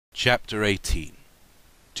Chapter 18.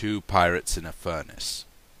 Two Pirates in a Furnace.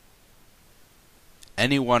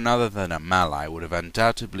 Anyone other than a Malay would have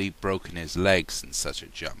undoubtedly broken his legs in such a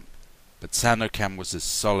jump, but Sandokan was as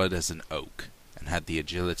solid as an oak, and had the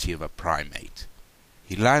agility of a primate.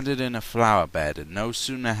 He landed in a flower bed, and no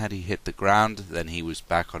sooner had he hit the ground than he was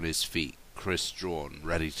back on his feet, kriss drawn,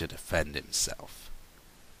 ready to defend himself.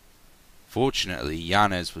 Fortunately,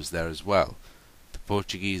 Yanez was there as well. The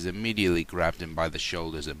Portuguese immediately grabbed him by the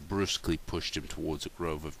shoulders and brusquely pushed him towards a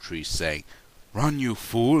grove of trees, saying, "Run, you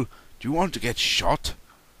fool! Do you want to get shot?"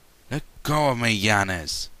 "Let go of me,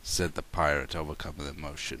 Yanez," said the pirate, overcome with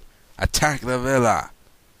emotion. "Attack the villa!"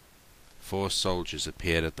 4 soldiers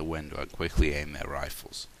appeared at the window and quickly aimed their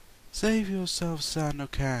rifles. "Save yourself,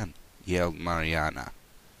 Sandokan!" yelled Mariana.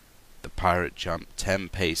 The pirate jumped 10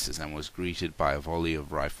 paces and was greeted by a volley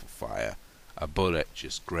of rifle fire, a bullet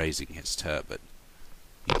just grazing his turban.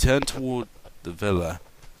 He turned toward the villa,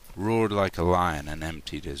 roared like a lion, and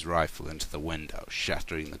emptied his rifle into the window,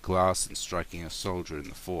 shattering the glass and striking a soldier in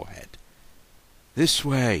the forehead. "This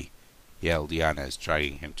way!" yelled Yanez,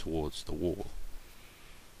 dragging him towards the wall.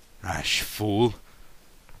 "Rash fool!"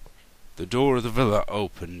 The door of the villa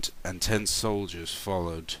opened, and 10 soldiers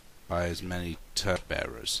followed by as many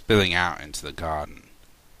turret-bearers, spilling out into the garden.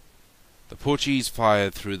 The Portuguese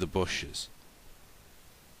fired through the bushes.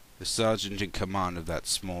 The sergeant in command of that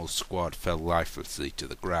small squad fell lifelessly to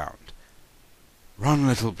the ground. "Run,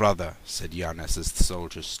 little brother," said Yanez as the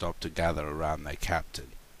soldiers stopped to gather around their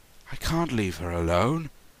captain. "I can't leave her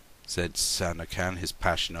alone," said Sandokan, his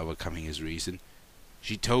passion overcoming his reason.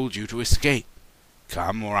 "She told you to escape.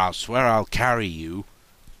 Come, or I'll swear I'll carry you."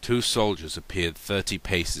 2 soldiers appeared 30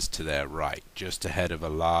 paces to their right, just ahead of a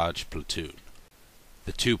large platoon.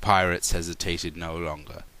 The 2 pirates hesitated no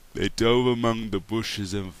longer. They dove among the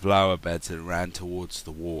bushes and flower beds and ran towards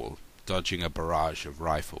the wall, dodging a barrage of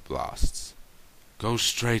rifle blasts. "Go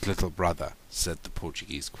straight, little brother," said the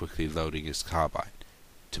Portuguese, quickly loading his carbine.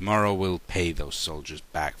 "Tomorrow we'll pay those soldiers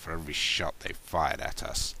back for every shot they fired at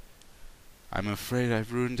us." "I'm afraid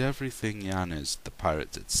I've ruined everything, Yanez," the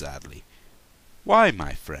pirate said sadly. "Why,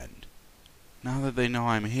 my friend?" "Now that they know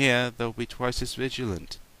I'm here, they'll be twice as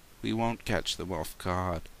vigilant. We won't catch them off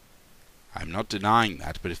guard." "I'm not denying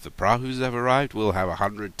that, but if the prahus have arrived, we'll have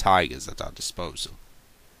 100 tigers at our disposal.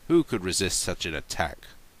 Who could resist such an attack?"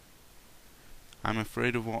 "I'm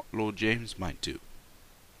afraid of what Lord James might do."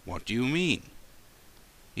 "What do you mean?"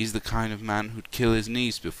 "He's the kind of man who'd kill his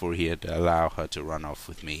niece before he'd allow her to run off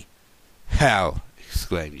with me." "Hell!"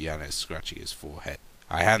 exclaimed Yanez, scratching his forehead.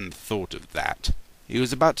 "I hadn't thought of that." He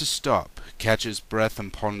was about to stop, catch his breath,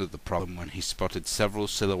 and ponder the problem when he spotted several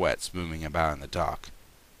silhouettes moving about in the dark.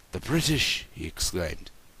 "The British!" he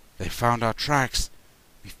exclaimed. "They've found our tracks!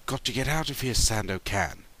 We've got to get out of here,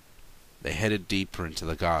 Sandokan!" They headed deeper into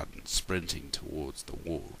the garden, sprinting towards the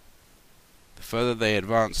wall. The further they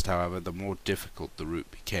advanced, however, the more difficult the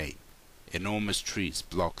route became. Enormous trees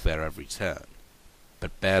blocked their every turn,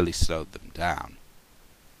 but barely slowed them down.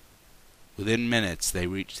 Within minutes they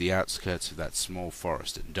reached the outskirts of that small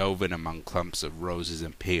forest and dove in among clumps of roses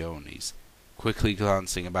and peonies, quickly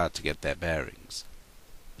glancing about to get their bearings.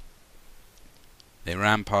 They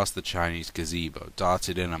ran past the Chinese gazebo,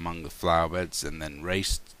 darted in among the flower beds, and then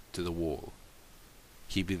raced to the wall,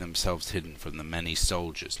 keeping themselves hidden from the many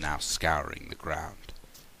soldiers now scouring the ground.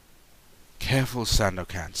 "Careful,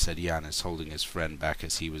 Sandokan," said Yanez, holding his friend back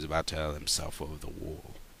as he was about to hurl himself over the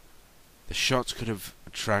wall. "The shots could have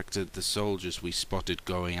attracted the soldiers we spotted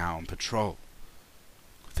going out on patrol.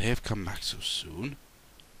 Could they have come back so soon?"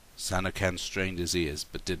 Sandokan strained his ears,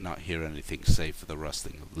 but did not hear anything save for the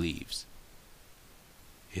rustling of leaves.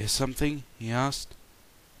 "Hear something?" he asked.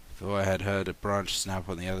 "Thought I had heard a branch snap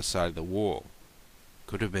on the other side of the wall.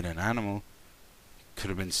 Could have been an animal. It could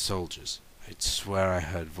have been soldiers. I'd swear I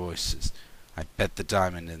heard voices. I bet the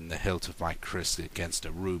diamond in the hilt of my kriss against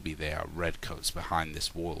a ruby they are redcoats behind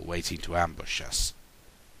this wall, waiting to ambush us.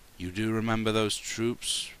 You do remember those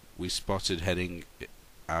troops we spotted heading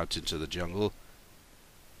out into the jungle?"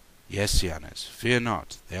 "Yes, Yanez. Fear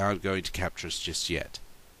not. They aren't going to capture us just yet.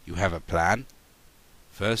 You have a plan?"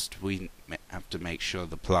 "First, we have to make sure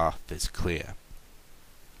the path is clear."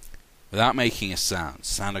 Without making a sound,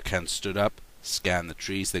 Sandokan stood up, scanned the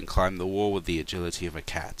trees, then climbed the wall with the agility of a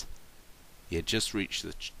cat. He had just reached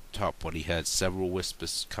the top when he heard several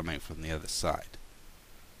whispers coming from the other side.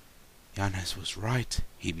 "Yanez was right,"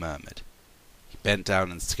 he murmured. He bent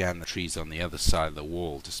down and scanned the trees on the other side of the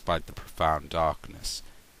wall, despite the profound darkness.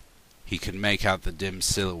 He could make out the dim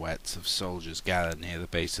silhouettes of soldiers gathered near the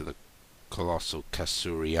base of the colossal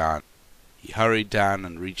Kasurian. He hurried down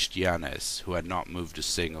and reached Yanez, who had not moved a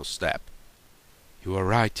single step. You are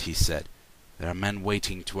right, he said. There are men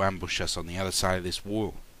waiting to ambush us on the other side of this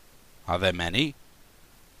wall. Are there many?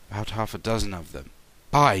 About half a dozen of them.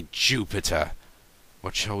 By Jupiter!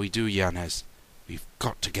 What shall we do, Yanez? We've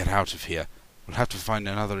got to get out of here. We'll have to find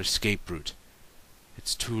another escape route.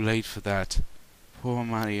 It's too late for that. Poor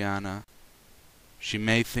Mariana. She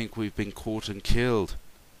may think we've been caught and killed.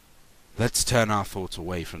 Let's turn our thoughts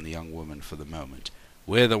away from the young woman for the moment.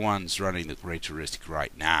 We're the ones running the greater risk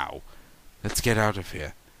right now. Let's get out of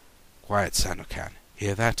here. Quiet, Sandokan.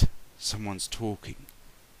 Hear that? Someone's talking.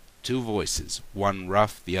 Two voices, one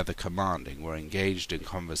rough, the other commanding, were engaged in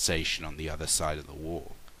conversation on the other side of the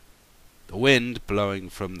wall. The wind, blowing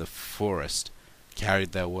from the forest,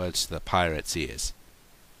 carried their words to the pirates' ears.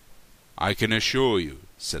 "I can assure you,"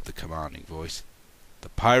 said the commanding voice, "the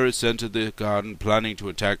pirates entered the garden planning to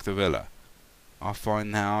attack the villa." "I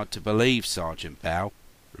find that hard to believe, Sergeant Bow,"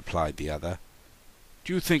 replied the other.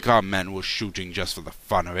 "Do you think our men were shooting just for the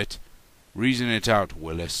fun of it? Reason it out,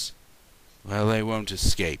 Willis." "Well, they won't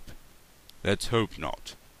escape." "Let's hope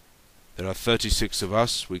not. There are 36 of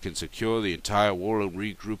us. We can secure the entire wall and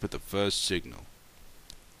regroup at the first signal.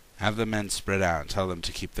 Have the men spread out and tell them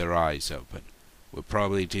to keep their eyes open. We're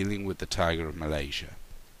probably dealing with the tiger of Malaysia."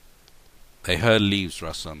 They heard leaves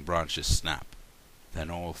rustle and branches snap. Then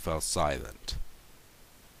all fell silent.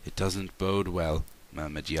 "It doesn't bode well,"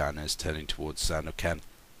 murmured Yanez, turning towards Sandokan.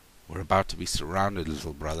 "We're about to be surrounded,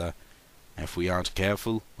 little brother, and if we aren't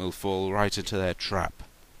careful, we'll fall right into their trap."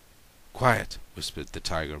 "Quiet," whispered the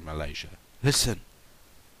tiger of Malaysia. "Listen."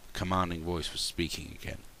 The commanding voice was speaking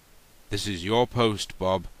again. "This is your post,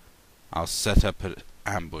 Bob. I'll set up an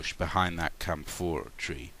ambush behind that camphor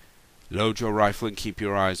tree. Load your rifle and keep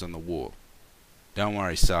your eyes on the wall." "Don't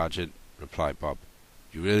worry, Sergeant," replied Bob.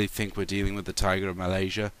 "You really think we're dealing with the tiger of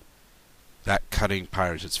Malaysia? That cunning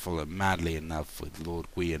pirate has fallen madly in love with Lord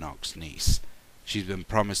Guianoc's niece. She's been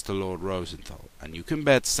promised to Lord Rosenthal, and you can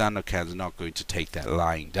bet Sandokan's not going to take that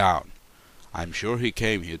lying down. I'm sure he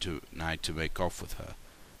came here tonight to make off with her.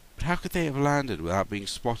 But how could they have landed without being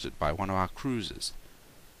spotted by one of our cruisers?"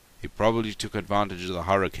 "He probably took advantage of the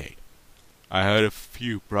hurricane. I heard a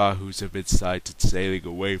few prahus have been sighted sailing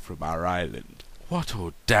away from our island." "What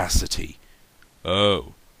audacity!"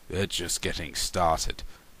 "Oh, they're just getting started.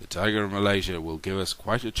 The tiger of Malaysia will give us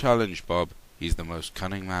quite a challenge, Bob. He's the most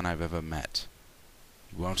cunning man I've ever met.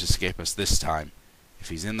 He won't escape us this time. If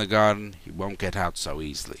he's in the garden, he won't get out so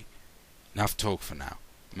easily. Enough talk for now.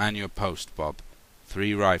 Man your post, Bob.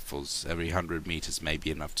 3 rifles every 100 meters may be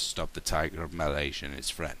enough to stop the tiger of Malaysia and his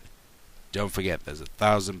friend. Don't forget there's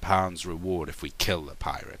 £1,000 reward if we kill the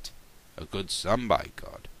pirate." "A good sum, by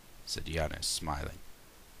God," said Yanez, smiling.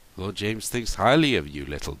 "Lord James thinks highly of you,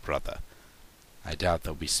 little brother." "I doubt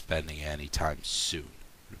they'll be spending it any time soon,"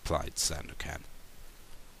 replied Sandokan.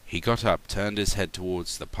 He got up, turned his head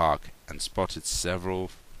towards the park, and spotted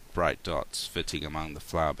several bright dots flitting among the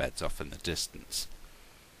flower beds off in the distance.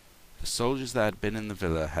 The soldiers that had been in the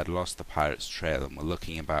villa had lost the pirate's trail and were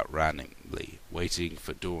looking about randomly, waiting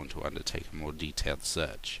for dawn to undertake a more detailed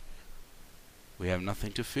search. "We have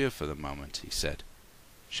nothing to fear for the moment," he said.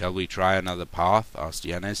 "Shall we try another path?" asked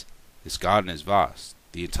Yanez. "This garden is vast.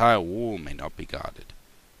 The entire wall may not be guarded."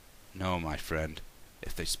 "No, my friend.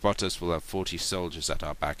 If they spot us, we'll have 40 soldiers at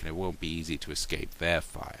our back, and it won't be easy to escape their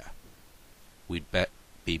fire. We'd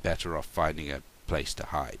be better off finding a place to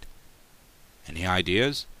hide." "Any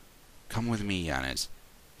ideas?" "Come with me, Yanez.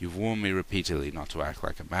 You've warned me repeatedly not to act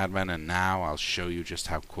like a madman, and now I'll show you just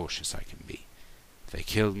how cautious I can be. If they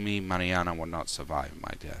killed me, Mariana would not survive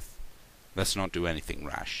my death. Let's not do anything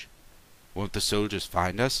rash." "Won't the soldiers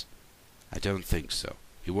find us?" "I don't think so.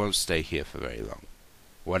 He won't stay here for very long.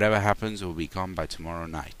 Whatever happens, we'll be gone by tomorrow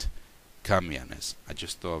night. Come, Yanez, I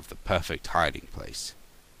just thought of the perfect hiding place."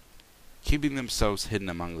 Keeping themselves hidden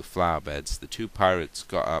among the flower beds, the 2 pirates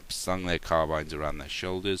got up, slung their carbines around their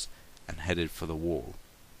shoulders, and headed for the wall.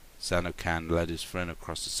 Sandokan led his friend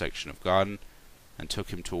across a section of garden, and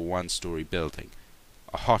took him to a 1-story building,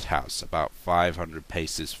 a hothouse about 500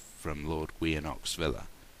 paces from Lord Guianoc's villa.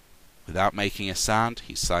 Without making a sound,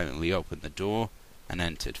 he silently opened the door, and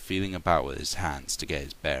entered, feeling about with his hands to get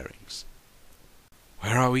his bearings.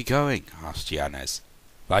 "Where are we going?" asked Yanez.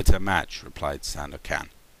 "Light a match," replied Sandokan.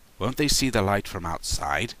 "Won't they see the light from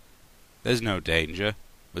outside?" "There's no danger.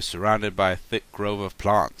 We're surrounded by a thick grove of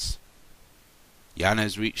plants."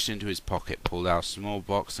 Yanez reached into his pocket, pulled out a small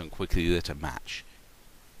box, and quickly lit a match.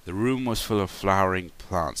 The room was full of flowering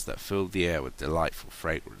plants that filled the air with delightful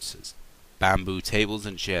fragrances. Bamboo tables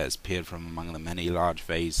and chairs peered from among the many large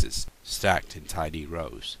vases stacked in tidy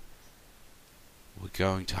rows. "We're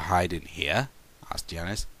going to hide in here?" asked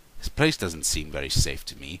Yanez. "This place doesn't seem very safe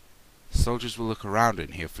to me. Soldiers will look around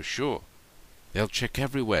in here for sure. They'll check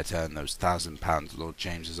everywhere to earn those £1,000 Lord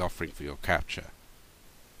James is offering for your capture.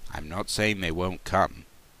 I'm not saying they won't come.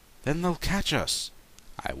 Then they'll catch us.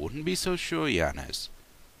 I wouldn't be so sure, Yanez.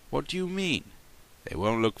 What do you mean? They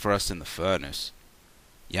won't look for us in the furnace.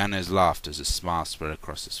 Yanez laughed as a smile spread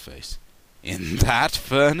across his face. In that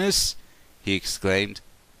furnace? He exclaimed.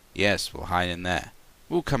 Yes, we'll hide in there.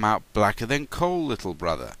 We'll come out blacker than coal, little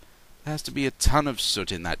brother. There has to be a ton of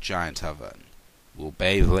soot in that giant oven. We'll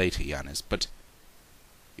bathe later, Yanez, but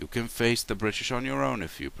you can face the British on your own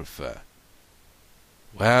if you prefer.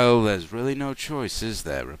 Well, there's really no choice, is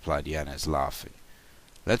there? Replied Yanez, laughing.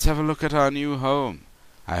 Let's have a look at our new home.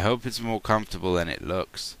 I hope it's more comfortable than it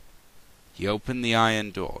looks. He opened the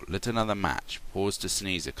iron door, lit another match, paused to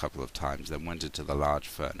sneeze a couple of times, then went into the large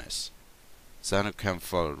furnace. Sandokan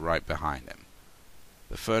followed right behind him.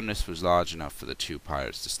 The furnace was large enough for the two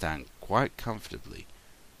pirates to stand quite comfortably,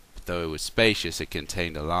 but though it was spacious, it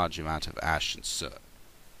contained a large amount of ash and soot.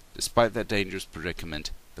 Despite their dangerous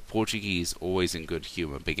predicament, the Portuguese, always in good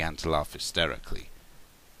humor, began to laugh hysterically.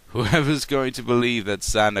 Whoever's going to believe that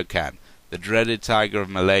Sandokan, the dreaded tiger of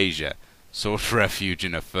Malaysia, sought refuge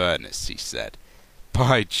in a furnace, he said.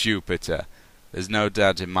 By Jupiter, there's no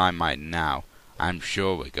doubt in my mind now. I'm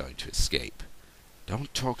sure we're going to escape.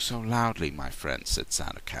 Don't talk so loudly, my friend, said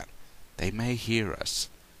Sandokan. They may hear us.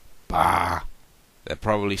 Bah! They're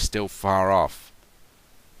probably still far off.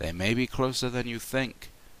 They may be closer than you think.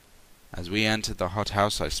 As we entered the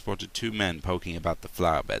hothouse, I spotted two men poking about the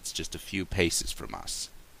flower beds just a few paces from us.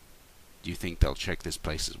 Do you think they'll check this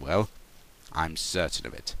place as well? I'm certain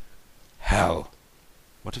of it. Hell!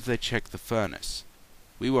 What if they check the furnace?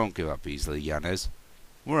 We won't give up easily, Yanez.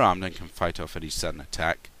 We're armed and can fight off any sudden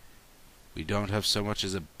attack. We don't have so much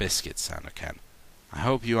as a biscuit, Sandokan. I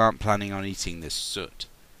hope you aren't planning on eating this soot.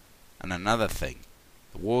 And another thing,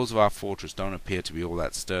 the walls of our fortress don't appear to be all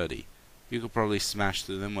that sturdy. You could probably smash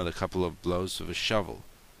through them with a couple of blows of a shovel.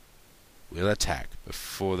 We'll attack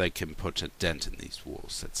before they can put a dent in these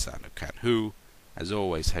walls, said Sandokan, who, as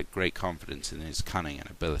always, had great confidence in his cunning and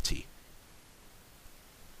ability.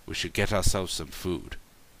 We should get ourselves some food.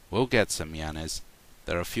 We'll get some, Yanez.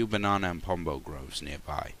 There are a few banana and pombo groves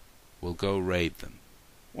nearby. We'll go raid them.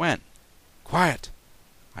 When? Quiet!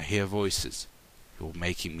 I hear voices. You're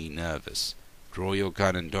making me nervous. Draw your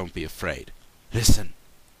gun and don't be afraid. Listen!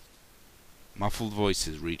 Muffled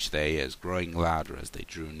voices reached their ears, growing louder as they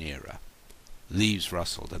drew nearer. Leaves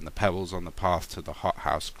rustled, and the pebbles on the path to the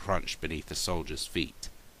hothouse crunched beneath the soldiers' feet.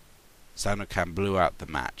 Sandokan blew out the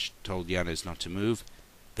match, told Yanez not to move,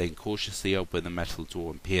 then cautiously opened the metal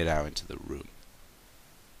door and peered out into the room.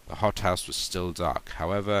 The hothouse was still dark.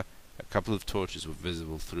 However, a couple of torches were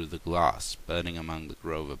visible through the glass, burning among the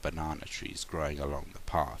grove of banana trees growing along the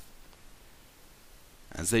path.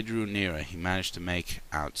 As they drew nearer, he managed to make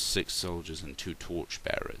out 6 soldiers and 2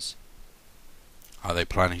 torch-bearers. Are they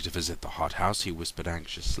planning to visit the hothouse? He whispered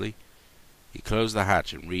anxiously. He closed the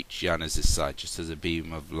hatch and reached Yanez's side just as a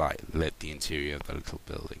beam of light lit the interior of the little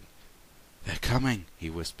building. They're coming, he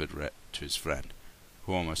whispered to his friend,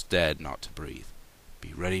 who almost dared not to breathe.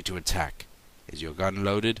 Be ready to attack. Is your gun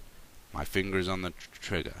loaded? My finger is on the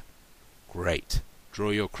trigger. Great. Draw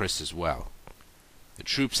your kris as well. The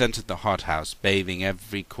troops entered the hothouse, bathing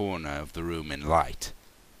every corner of the room in light.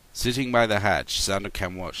 Sitting by the hatch,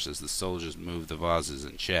 Sandokan watched as the soldiers moved the vases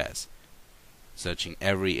and chairs, searching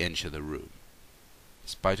every inch of the room.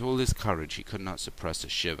 Despite all his courage, he could not suppress a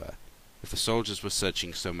shiver. If the soldiers were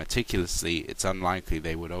searching so meticulously, it's unlikely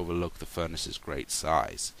they would overlook the furnace's great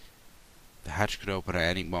size. The hatch could open at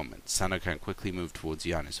any moment. Sandokan quickly moved towards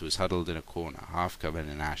Yanez, who was huddled in a corner, half covered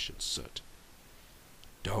in ash and soot.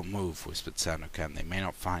 Don't move, whispered Sandokan. They may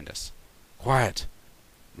not find us. Quiet,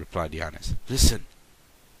 replied Yanez. Listen.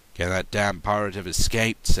 Can that damn pirate have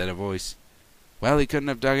escaped? Said a voice. Well, he couldn't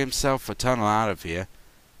have dug himself a tunnel out of here,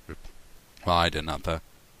 replied another.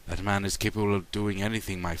 That man is capable of doing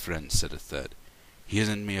anything, my friend, said a third. He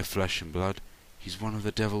isn't mere flesh and blood. He's one of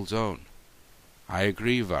the devil's own. I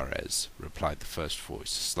agree, Varez, replied the first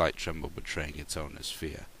voice, a slight tremble betraying its owner's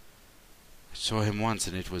fear. I saw him once,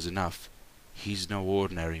 and it was enough. He's no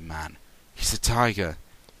ordinary man. He's a tiger.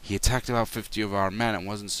 He attacked about 50 of our men and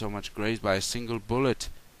wasn't so much grazed by a single bullet.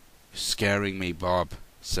 You're scaring me, Bob,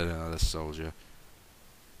 said another soldier.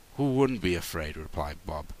 Who wouldn't be afraid, replied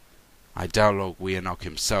Bob. I doubt Lord Weanock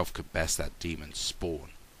himself could best that demon's spawn.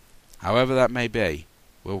 However that may be,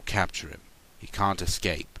 we'll capture him. He can't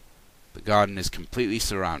escape. The garden is completely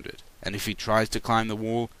surrounded, and if he tries to climb the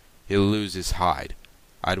wall, he'll lose his hide.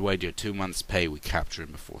 I'd wager 2 months' pay we capture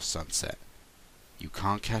him before sunset. You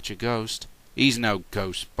can't catch a ghost. He's no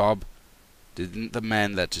ghost, Bob. Didn't the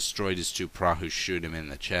men that destroyed his 2 prahus shoot him in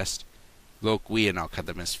the chest? Lord Guianok had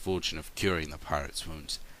the misfortune of curing the pirate's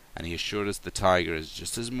wounds, and he assured us the tiger is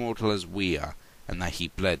just as mortal as we are, and that he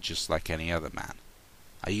bled just like any other man.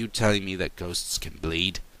 Are you telling me that ghosts can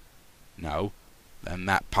bleed? No? Then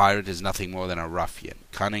that pirate is nothing more than a ruffian,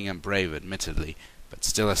 cunning and brave admittedly, but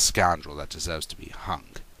still a scoundrel that deserves to be hung.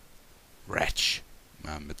 Wretch,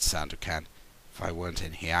 murmured Sandokan. If I weren't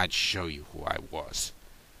in here, I'd show you who I was.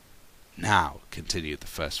 Now, continued the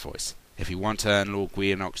first voice, if you want to earn Lord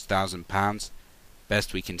Guianok's £1,000,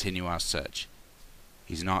 best we continue our search.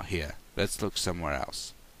 He's not here. Let's look somewhere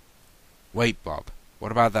else. Wait, Bob.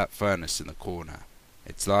 What about that furnace in the corner?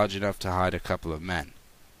 It's large enough to hide a couple of men.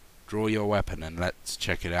 Draw your weapon and let's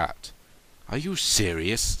check it out. Are you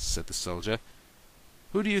serious? Said the soldier.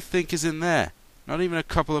 Who do you think is in there? Not even a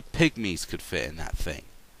couple of pygmies could fit in that thing.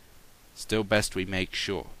 Still best we make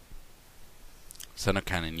sure.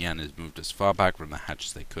 Sandokan and Yanez moved as far back from the hatch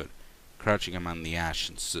as they could, crouching among the ash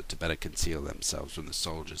and soot to better conceal themselves from the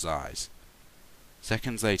soldier's eyes.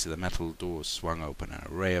 Seconds later the metal doors swung open and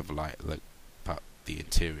a ray of light lit up the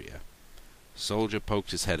interior. The soldier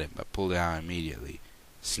poked his head in but pulled it out immediately,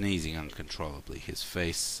 sneezing uncontrollably, his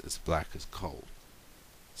face as black as coal.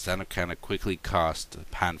 Sandokan had quickly cast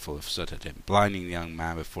a handful of soot at him, blinding the young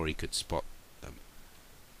man before he could spot them.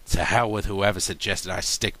 To hell with whoever suggested I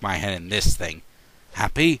stick my head in this thing.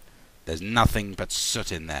 Happy? There's nothing but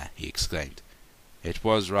soot in there, he exclaimed. It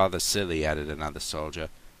was rather silly, added another soldier.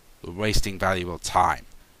 We're wasting valuable time.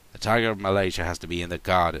 The Tiger of Malaysia has to be in the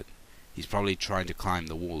garden. He's probably trying to climb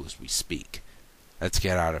the wall as we speak. Let's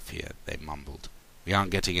get out of here, they mumbled. We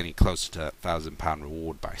aren't getting any closer to that £1,000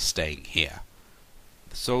 reward by staying here.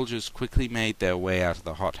 The soldiers quickly made their way out of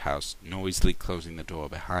the hothouse, noisily closing the door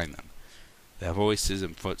behind them. Their voices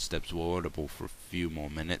and footsteps were audible for a few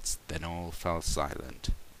more minutes, then all fell silent.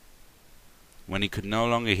 When he could no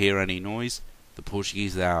longer hear any noise, the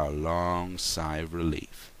Portuguese let out a long sigh of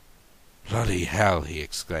relief. Bloody hell, he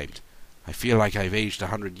exclaimed. I feel like I've aged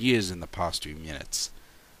 100 years in the past few minutes.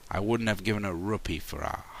 I wouldn't have given a rupee for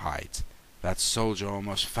our hides. That soldier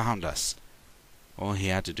almost found us. All he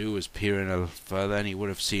had to do was peer in a little further and he would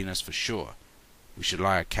have seen us for sure. We should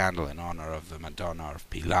light a candle in honor of the Madonna of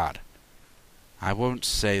Pilar. I won't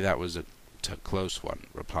say that was a close one,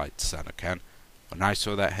 replied Sandokan. When I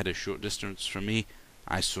saw that head a short distance from me,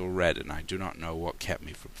 I saw red, and I do not know what kept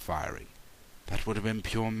me from firing. That would have been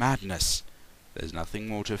pure madness. There's nothing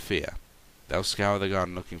more to fear. They'll scour the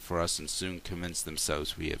garden looking for us and soon convince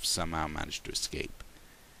themselves we have somehow managed to escape.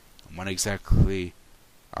 And when exactly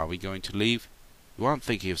are we going to leave? You aren't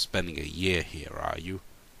thinking of spending a year here, are you?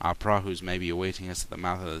 Our prahus may be awaiting us at the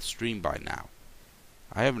mouth of the stream by now.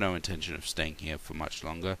 I have no intention of staying here for much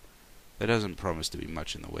longer. There doesn't promise to be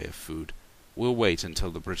much in the way of food. We'll wait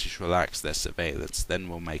until the British relax their surveillance, then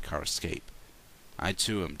we'll make our escape. I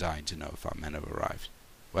too am dying to know if our men have arrived.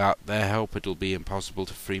 Without their help it'll be impossible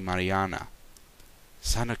to free Mariana.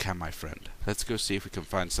 Sandokan, my friend, let's go see if we can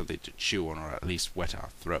find something to chew on or at least wet our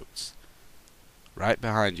throats. Right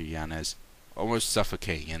behind you, Yanez. Almost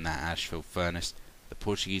suffocating in that ash-filled furnace, the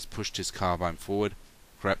Portuguese pushed his carbine forward,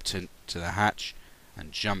 crept into the hatch,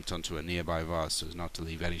 and jumped onto a nearby vase so as not to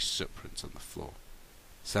leave any footprints on the floor.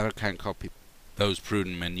 Sandokan copied those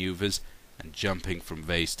prudent manoeuvres, and jumping from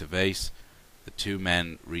vase to vase, the two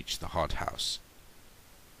men reached the hothouse.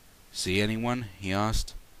 See anyone? He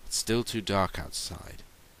asked. It's still too dark outside.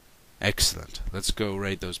 Excellent. Let's go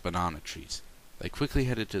raid those banana trees. They quickly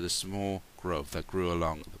headed to the small grove that grew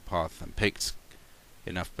along the path and picked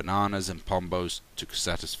enough bananas and pombos to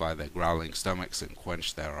satisfy their growling stomachs and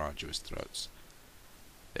quench their arduous throats.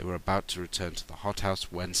 They were about to return to the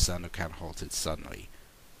hothouse when Sandokan halted suddenly.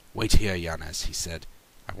 Wait here, Yanez, he said.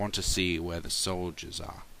 I want to see where the soldiers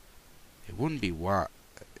are. It wouldn't be wise,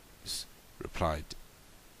 replied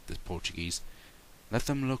the Portuguese. Let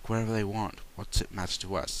them look wherever they want. What's it matter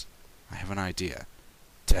to us? I have an idea.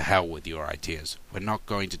 To hell with your ideas. We're not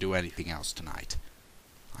going to do anything else tonight.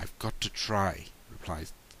 I've got to try, replied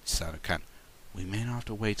Sandokan. We may not have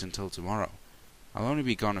to wait until tomorrow. I'll only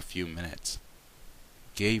be gone a few minutes.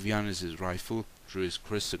 He gave Yanez his rifle, drew his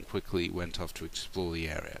kris, and quickly went off to explore the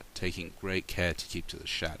area, taking great care to keep to the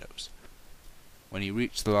shadows. When he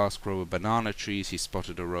reached the last grove of banana trees, he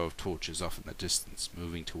spotted a row of torches off in the distance,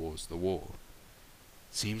 moving towards the wall.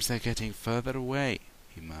 Seems they're getting further away,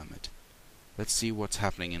 he murmured. Let's see what's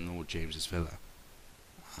happening in Lord James's villa.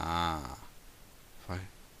 Ah, if I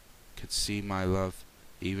could see my love,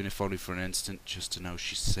 even if only for an instant, just to know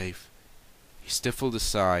she's safe. He stifled a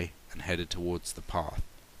sigh and headed towards the path,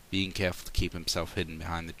 being careful to keep himself hidden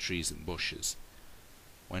behind the trees and bushes.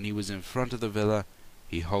 When he was in front of the villa,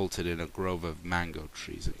 He halted in a grove of mango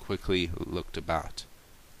trees and quickly looked about.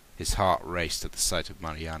 His heart raced at the sight of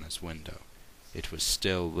Mariana's window. It was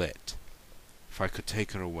still lit. "If I could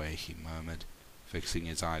take her away," he murmured, fixing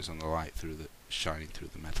his eyes on the light shining through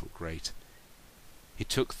the metal grate. He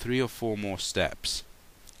took 3 or 4 more steps,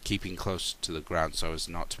 keeping close to the ground so as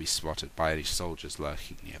not to be spotted by any soldiers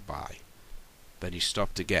lurking nearby. Then he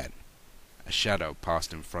stopped again. A shadow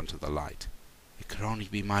passed in front of the light. It could only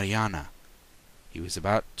be Mariana. He was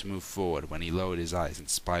about to move forward when he lowered his eyes and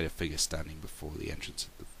spied a figure standing before the entrance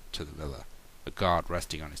to the villa, a guard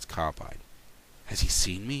resting on his carbine. "Has he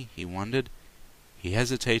seen me?" he wondered. He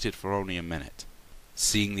hesitated for only a minute.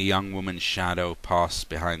 Seeing the young woman's shadow pass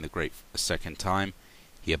behind the grate a second time,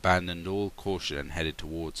 he abandoned all caution and headed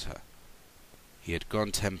towards her. He had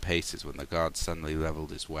gone 10 paces when the guard suddenly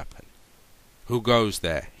leveled his weapon. "Who goes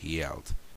there?" he yelled.